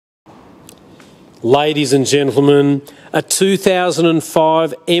Ladies and gentlemen, a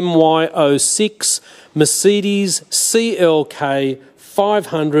 2005 MY06 Mercedes CLK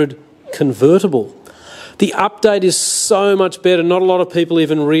 500 convertible. The update is so much better. Not a lot of people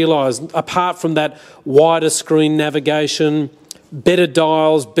even realise, apart from that wider screen navigation, better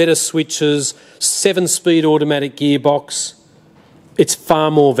dials, better switches, 7-speed automatic gearbox. It's far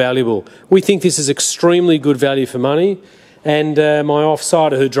more valuable. We think this is extremely good value for money. And my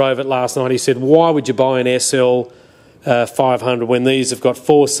off-sider who drove it last night, he said, why would you buy an SL 500 when these have got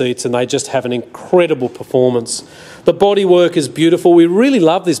 4 seats and they just have an incredible performance? The bodywork is beautiful. We really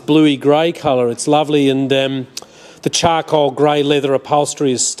love this bluey grey colour. It's lovely, and the charcoal grey leather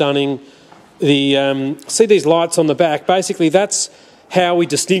upholstery is stunning. See these lights on the back? Basically, that's how we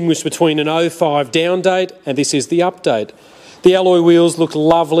distinguish between an 05 down date and this is the update. The alloy wheels look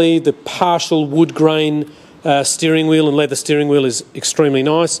lovely. The partial wood grain steering wheel and leather steering wheel is extremely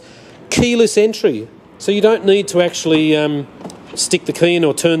nice. Keyless entry, so you don't need to actually stick the key in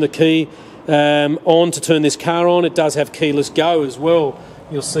or turn the key on to turn this car on. It does have keyless go as well,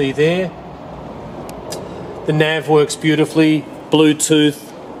 you'll see there. The nav works beautifully, Bluetooth,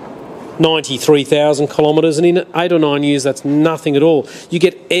 93,000 kilometres, and in 8 or 9 years that's nothing at all. You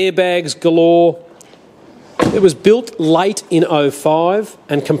get airbags galore. It was built late in 05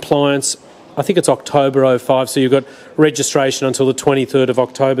 and compliance, I think it's October 05, so you've got registration until the 23rd of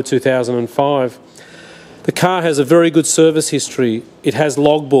October 2005. The car has a very good service history. It has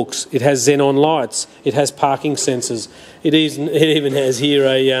logbooks, it has xenon lights, it has parking sensors. It even has here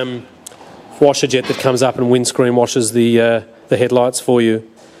a washer jet that comes up and windscreen washes the headlights for you.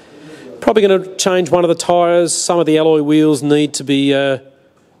 Probably going to change one of the tyres. Some of the alloy wheels need to be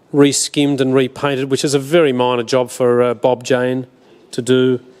re-skimmed and repainted, which is a very minor job for Bob Jane to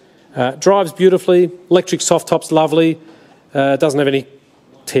do. Drives beautifully, electric soft top's lovely, doesn't have any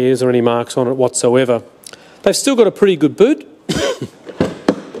tears or any marks on it whatsoever. They've still got a pretty good boot,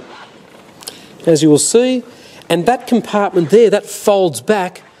 as you will see, and that compartment there, that folds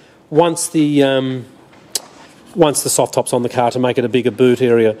back once the soft top's on the car to make it a bigger boot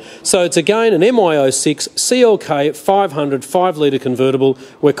area. So it's again an MY06 CLK 500 5-litre convertible.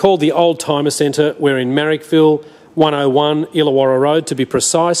 We're called the Oldtimer Centre. We're in Marrickville 101 Illawarra Road to be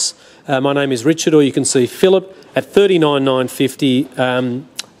precise. My name is Richard, or you can see Philip at 39,950.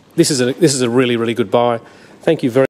 This is a really, really good buy. Thank you very much.